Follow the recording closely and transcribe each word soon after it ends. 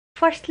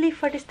Firstly,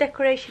 for this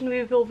decoration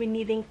we will be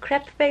needing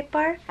crepe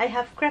paper. I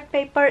have crepe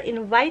paper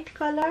in white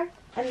color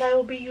and I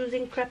will be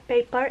using crepe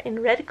paper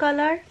in red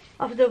color.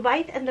 Of the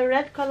white and the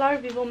red color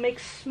we will make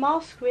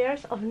small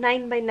squares of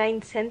 9 by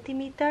 9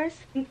 centimeters.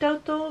 In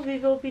total we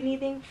will be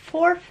needing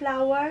 4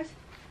 flowers,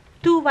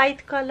 2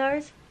 white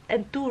colors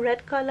and 2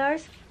 red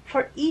colors.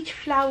 For each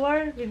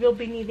flower we will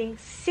be needing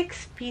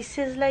 6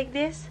 pieces like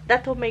this.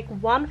 That will make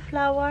 1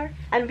 flower,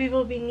 and we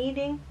will be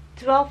needing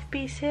 12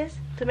 pieces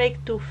to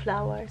make 2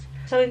 flowers.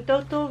 So in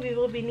total we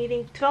will be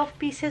needing 12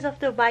 pieces of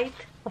the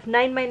white of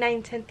 9 by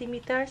 9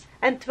 centimeters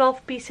and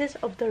 12 pieces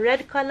of the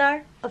red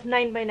color of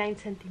 9 by 9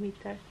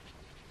 centimeters.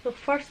 So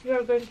first we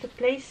are going to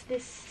place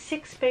these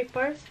 6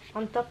 papers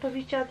on top of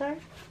each other.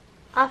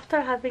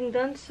 After having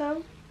done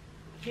so,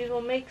 we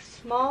will make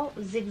small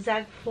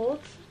zigzag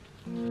folds.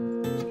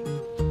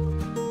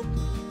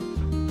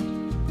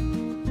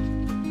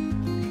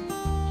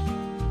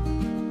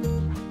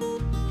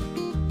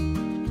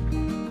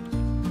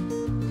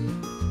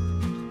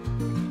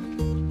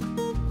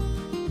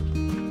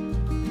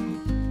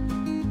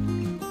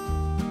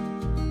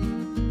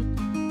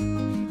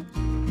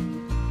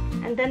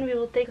 And then we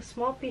will take a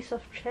small piece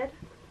of thread,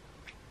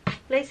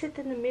 place it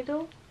in the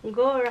middle,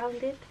 go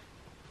around it,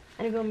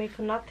 and we will make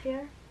a knot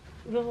here.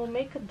 We will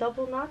make a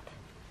double knot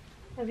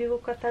and we will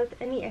cut out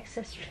any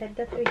excess thread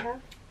that we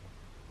have.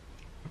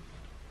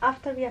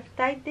 After we have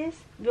tied this,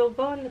 we will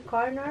go in the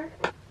corner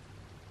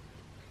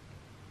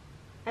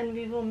and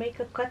we will make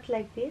a cut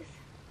like this.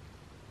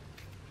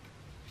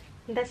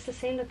 And that's the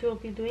same that we will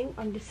be doing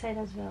on this side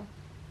as well.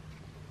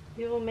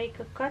 We will make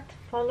a cut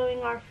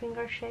following our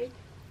finger shape.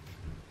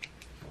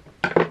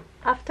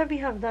 After we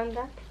have done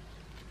that,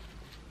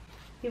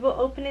 we will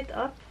open it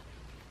up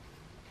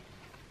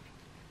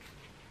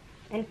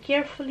and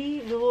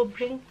carefully we will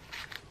bring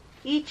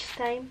each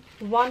time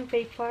 1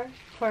 paper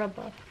for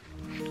above.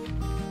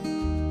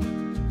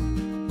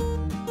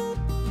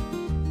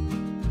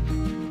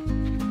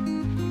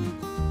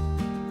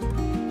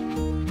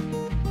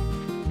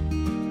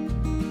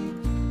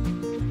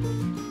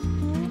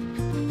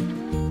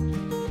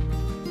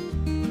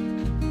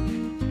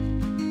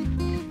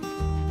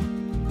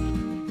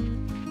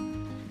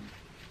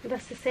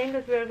 That's the same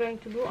that we are going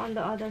to do on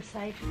the other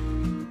side.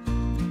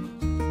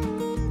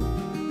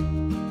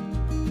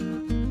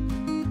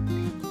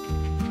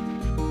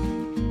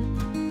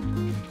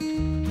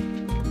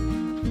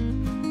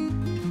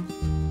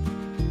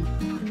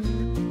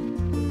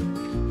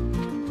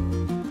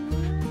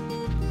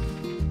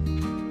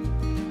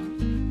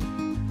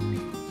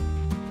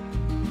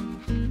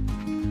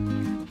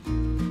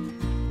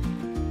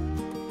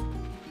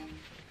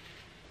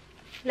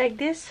 Like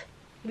this,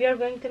 we are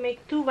going to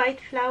make 2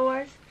 white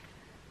flowers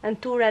and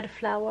 2 red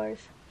flowers.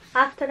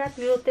 After that,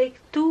 we will take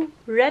 2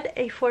 red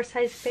A4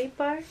 size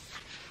paper.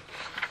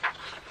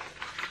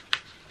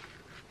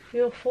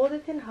 We will fold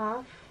it in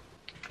half.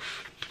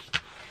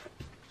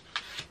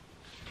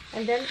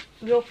 And then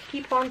we will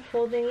keep on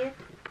folding it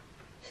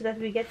so that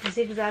we get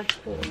zigzag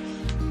folds.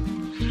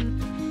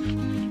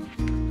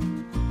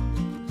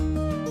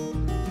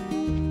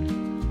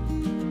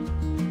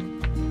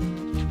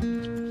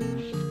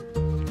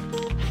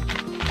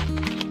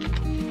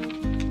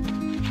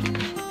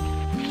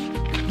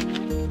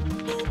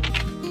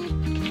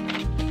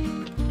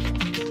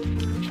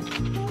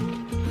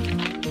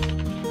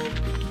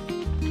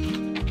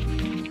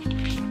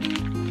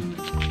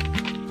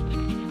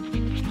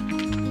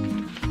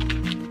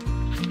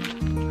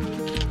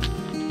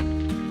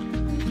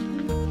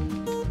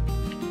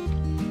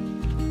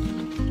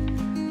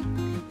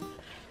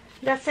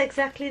 That's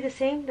exactly the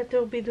same that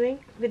we'll be doing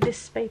with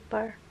this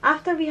paper.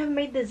 After we have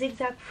made the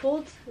zigzag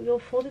folds, we'll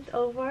fold it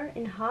over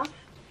in half.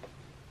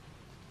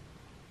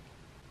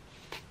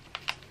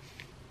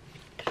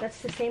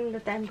 That's the same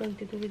that I'm going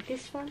to do with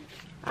this one.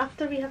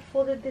 After we have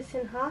folded this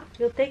in half,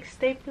 we'll take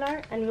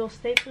stapler and we'll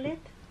staple it.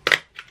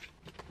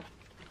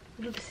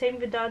 Do the same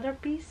with the other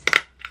piece.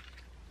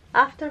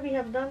 After we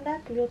have done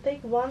that, we'll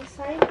take one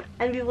side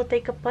and we will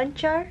take a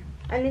puncher,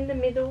 and in the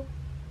middle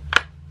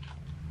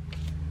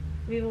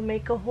we will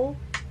make a hole.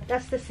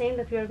 That's the same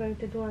that we are going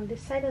to do on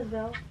this side as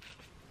well.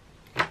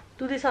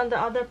 Do this on the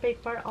other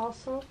paper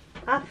also.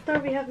 After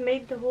we have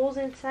made the holes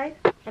inside,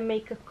 and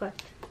make a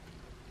cut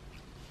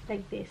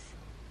like this.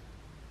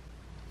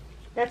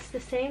 That's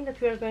the same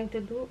that we are going to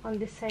do on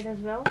this side as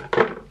well.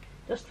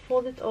 Just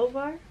fold it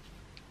over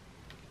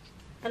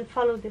and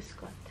follow this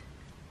cut.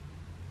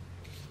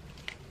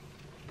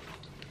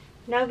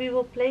 Now we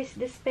will place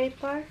this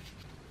paper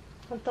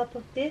on top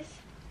of this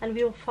and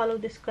we will follow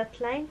this cut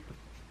line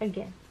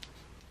again.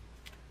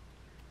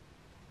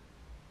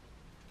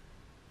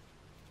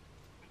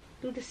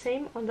 Do the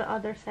same on the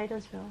other side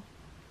as well.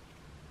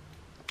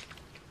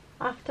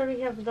 After we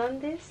have done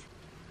this,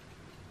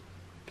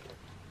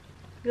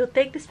 we'll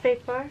take this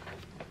paper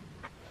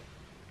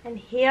and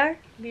here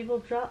we will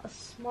draw a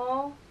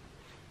small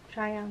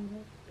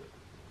triangle.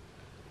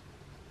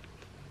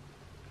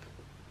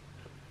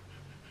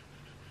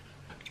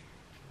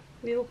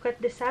 We will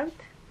cut this out.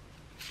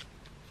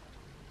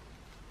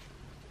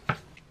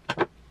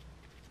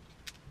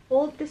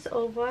 fold this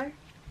over,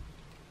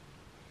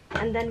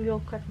 and then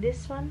we'll cut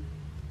this one.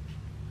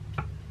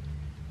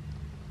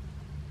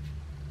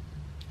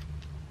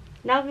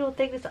 Now we will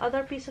take this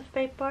other piece of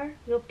paper,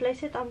 we'll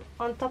place it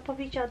on top of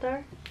each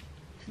other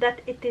so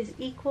that it is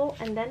equal,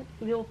 and then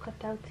we will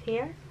cut out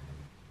here.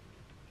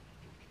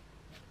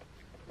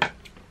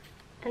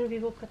 And we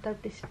will cut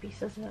out this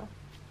piece as well.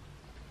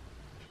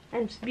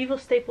 And we will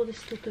staple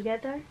these two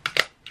together.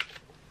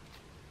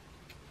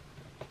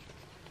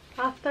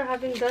 After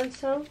having done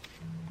so,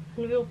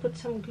 and we will put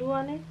some glue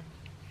on it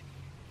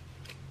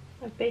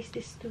and paste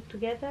these two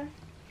together.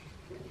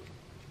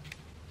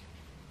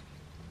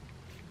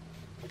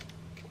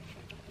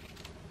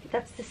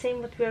 That's the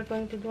same what we are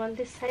going to do on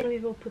this side. We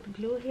will put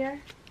glue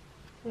here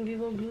and we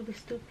will glue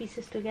these two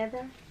pieces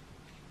together.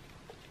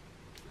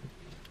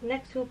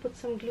 Next we'll put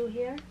some glue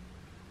here.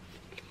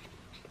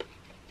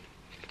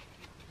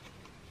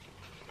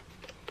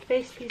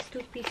 Paste these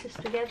two pieces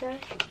together.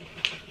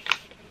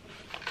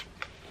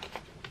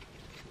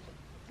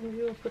 And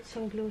we will put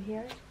some glue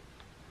here.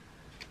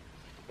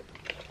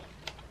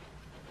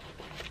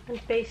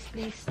 And paste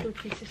these two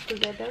pieces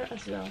together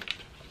as well.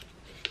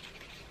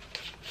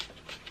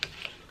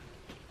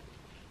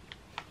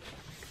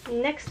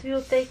 Next we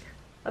will take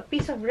a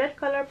piece of red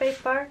color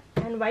paper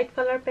and white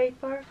color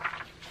paper.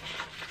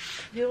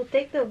 We will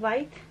take the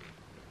white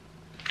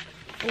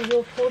and we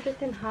will fold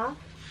it in half,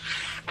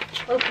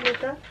 open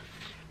it up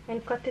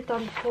and cut it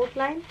on the fold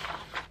line.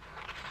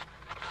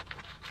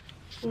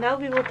 Now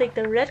we will take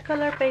the red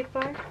color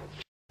paper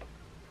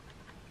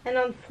and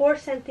on 4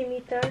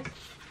 centimeters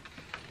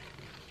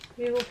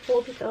we will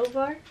fold it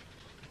over.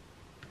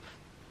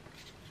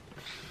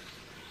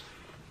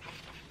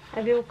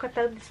 And we will cut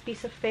out this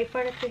piece of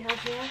paper that we have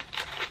here.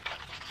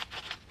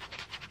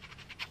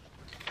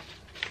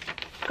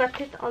 Cut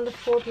it on the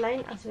fold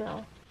line as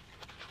well.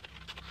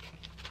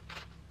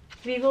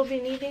 We will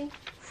be needing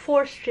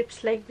 4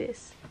 strips like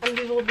this. And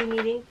we will be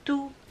needing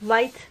 2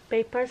 white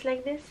papers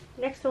like this.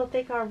 Next we'll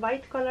take our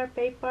white color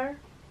paper,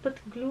 put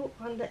glue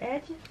on the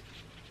edge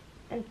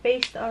and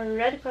paste our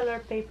red color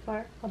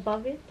paper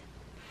above it.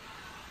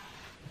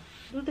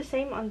 Do the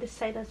same on this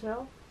side as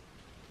well.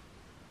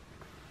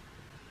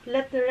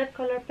 Let the red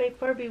color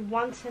paper be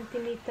 1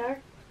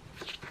 centimeter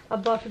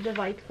above the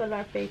white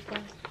color paper.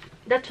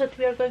 That's what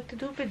we are going to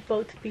do with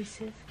both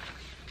pieces.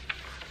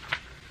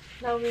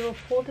 Now we will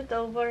fold it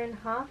over in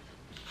half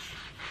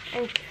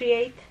and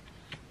create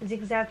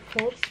zigzag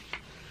folds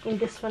in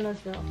this one as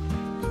well.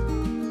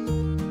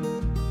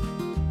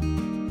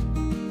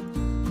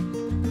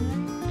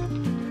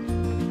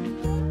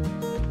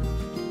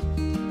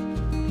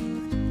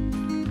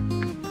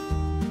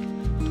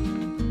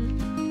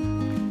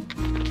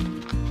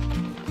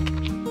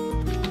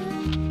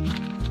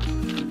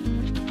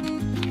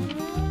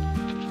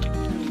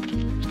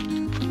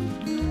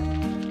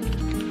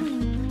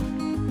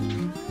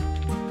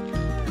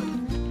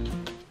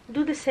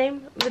 Do the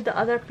same with the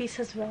other piece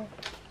as well.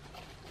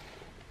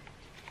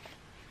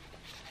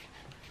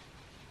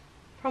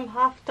 From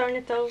half, turn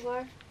it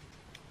over,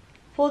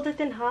 fold it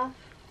in half,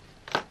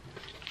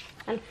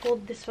 and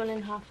fold this one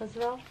in half as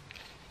well.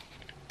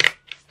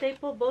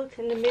 Staple both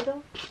in the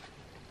middle.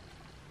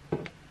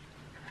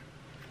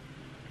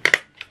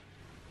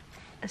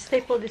 And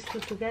staple these two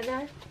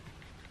together.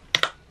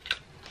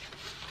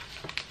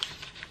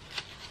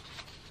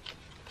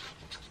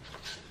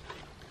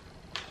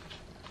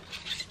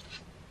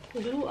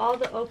 Glue all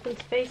the open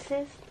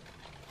spaces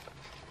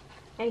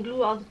and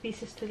glue all the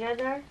pieces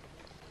together.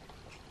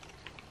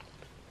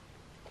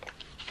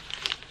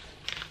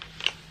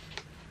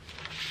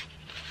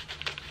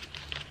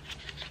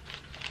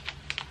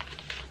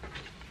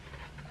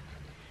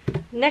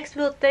 Next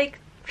we'll take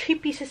 3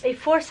 pieces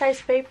A4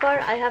 size paper.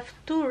 I have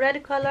 2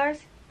 red colors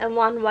and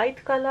 1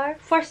 white color.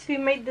 First we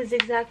made the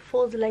zigzag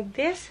folds like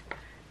this.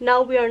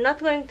 Now we are not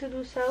going to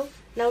do so.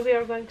 Now we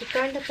are going to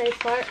turn the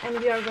paper and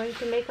we are going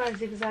to make our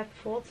zigzag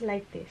folds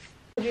like this.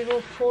 We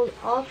will fold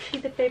all 3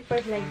 the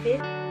papers like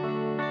this.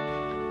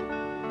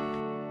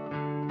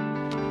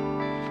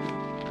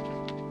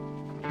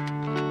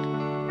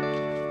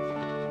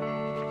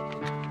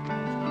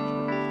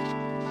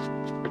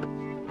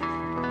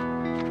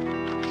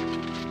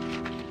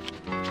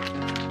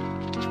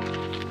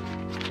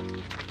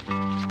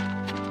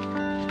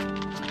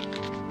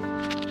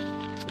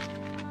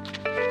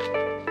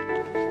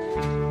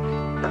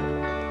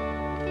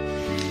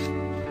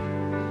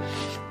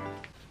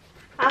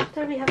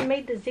 After we have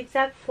made the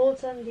zigzag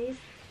folds on these,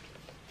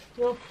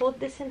 we'll fold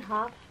this in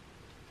half.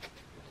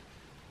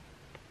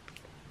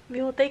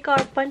 We will take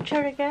our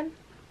puncher again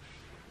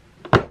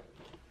and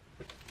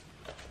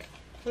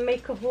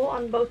make a hole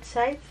on both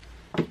sides.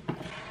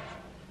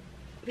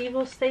 We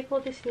will staple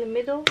this in the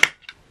middle.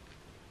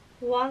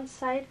 One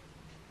side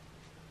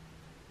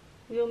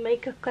we will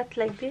make a cut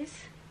like this.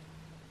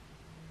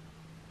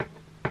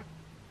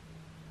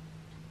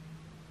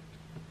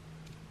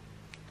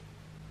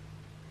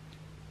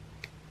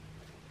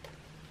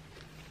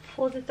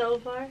 Fold it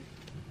over,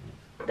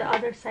 the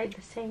other side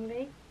the same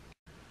way.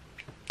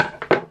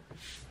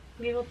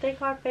 We will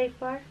take our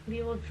paper,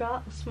 we will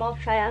draw a small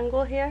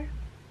triangle here,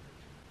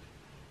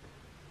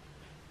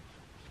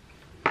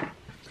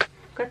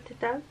 cut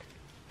it out,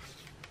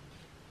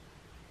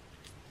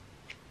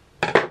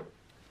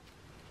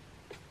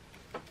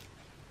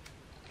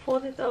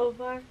 fold it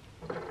over,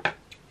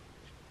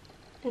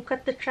 and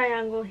cut the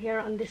triangle here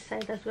on this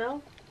side as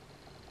well.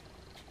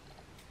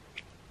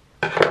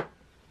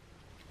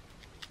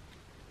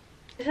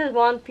 This is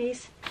one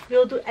piece.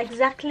 We'll do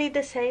exactly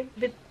the same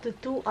with the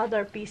two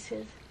other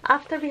pieces.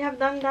 After we have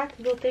done that,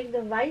 we'll take the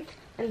white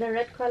and the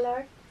red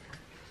color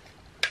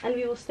and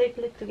we will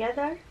staple it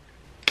together.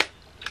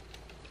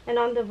 And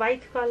on the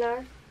white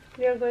color,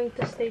 we are going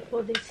to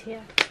staple this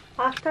here.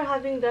 After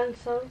having done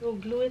so, we'll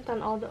glue it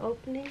on all the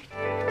openings.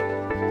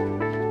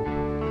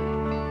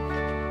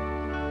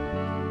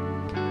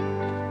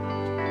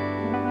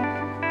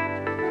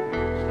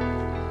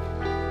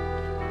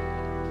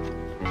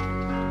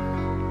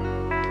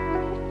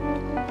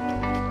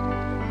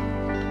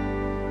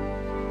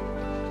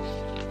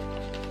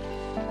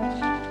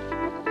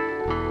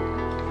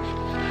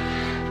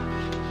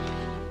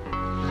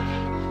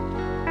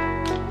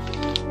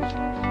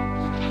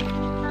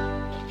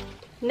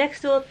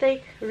 Next, we'll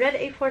take red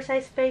A4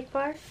 size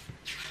paper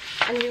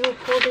and we will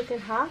fold it in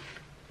half.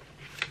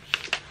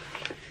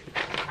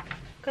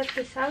 Cut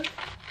this out.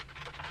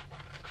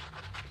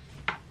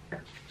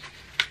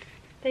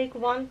 Take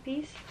one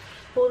piece,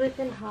 fold it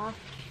in half.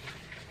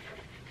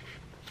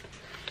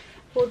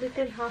 Fold it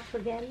in half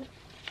again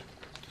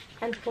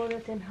and fold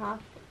it in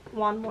half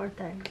one more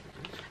time.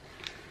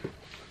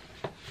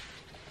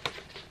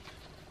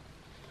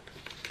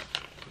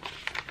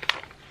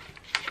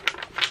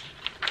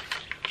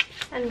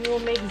 And we will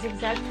make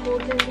zigzag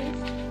folds in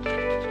these.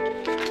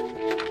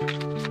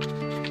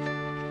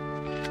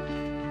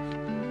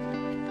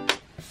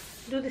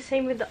 Do the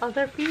same with the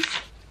other piece.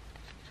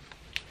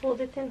 Fold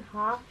it in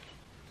half.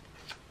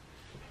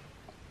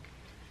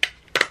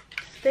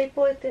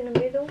 Staple it in the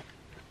middle.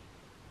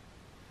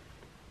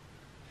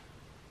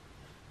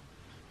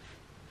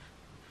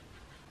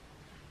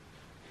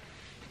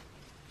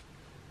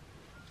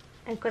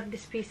 And cut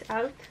this piece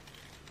out.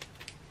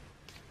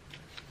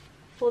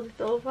 Fold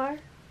it over.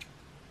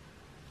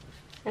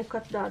 And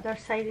cut the other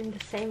side in the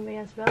same way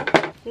as well.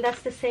 And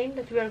that's the same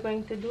that we are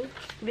going to do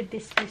with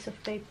this piece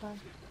of paper.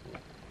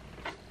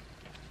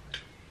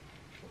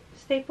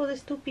 Staple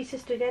these two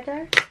pieces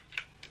together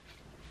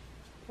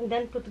and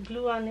then put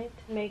glue on it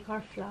to make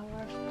our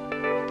flower.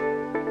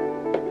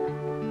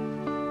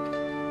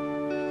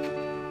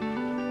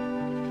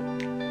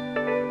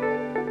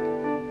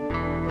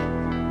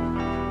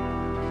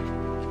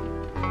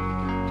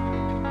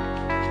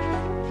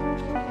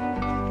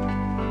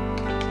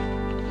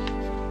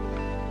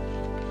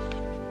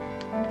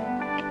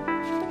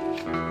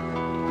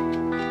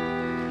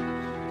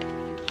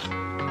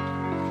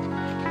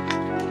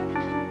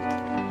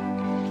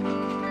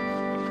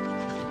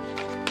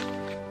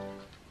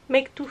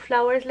 Make two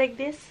flowers like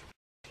this.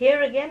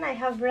 Here again I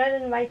have red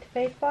and white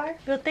paper.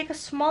 We'll take a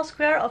small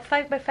square of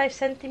 5 by 5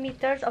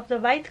 centimeters of the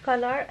white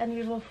color and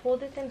we will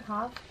fold it in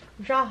half.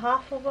 Draw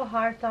half of a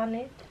heart on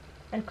it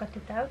and cut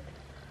it out.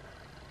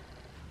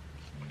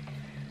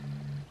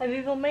 And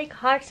we will make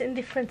hearts in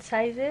different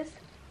sizes.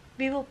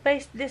 We will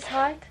paste this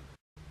heart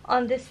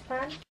on this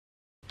pan.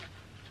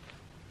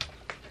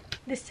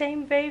 The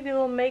same way we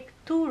will make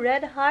two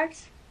red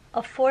hearts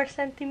of 4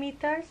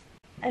 centimeters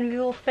and we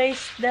will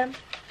paste them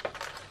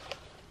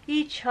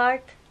each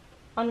heart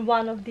on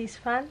one of these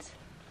fans.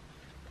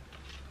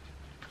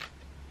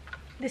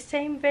 The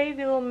same way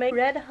we will make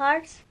red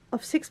hearts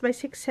of 6 by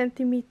 6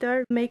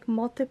 centimeters, make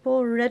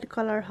multiple red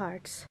color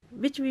hearts,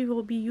 which we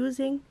will be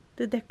using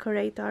to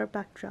decorate our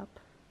backdrop.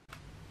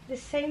 The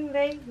same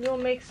way we will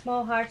make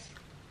small hearts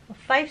of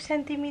 5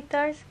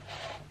 centimeters,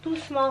 two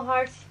small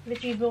hearts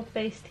which we will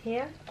paste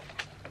here.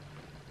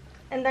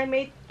 And I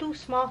made two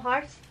small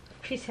hearts of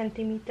 3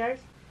 centimeters,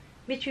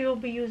 which we will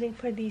be using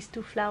for these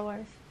two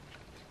flowers.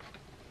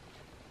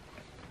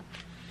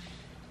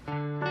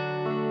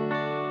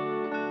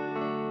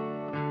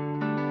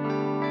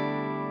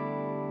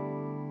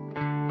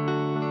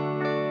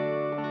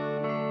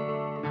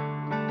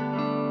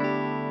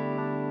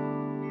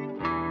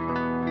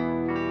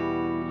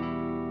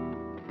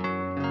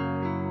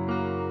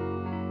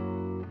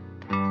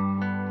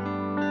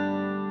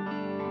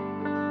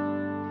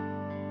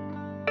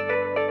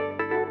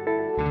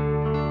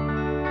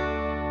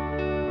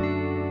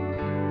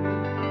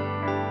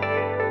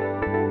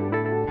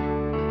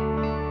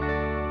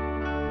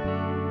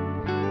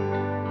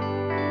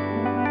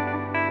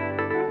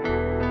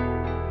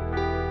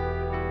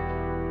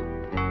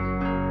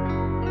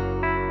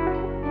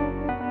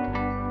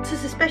 This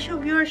is a special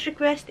viewer's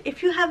request.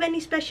 If you have any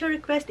special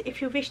request,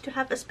 if you wish to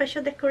have a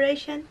special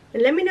decoration,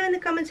 then let me know in the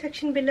comment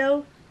section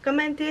below.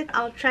 comment it.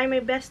 I'll try my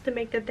best to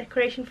make that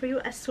decoration for you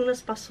as soon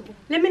as possible.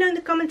 Let me know in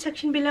the comment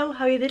section below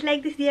how you did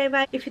like this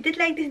DIY. If you did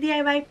like this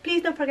DIY,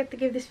 please don't forget to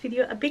give this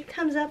video a big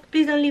thumbs up.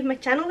 Please don't leave my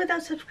channel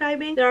without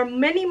subscribing. There are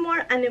many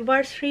more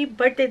anniversary,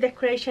 birthday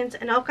decorations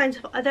and all kinds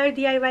of other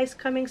DIYs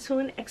coming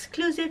soon,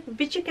 exclusive,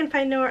 which you can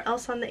find nowhere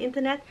else on the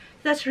internet.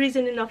 That's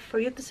reason enough for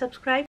you to subscribe.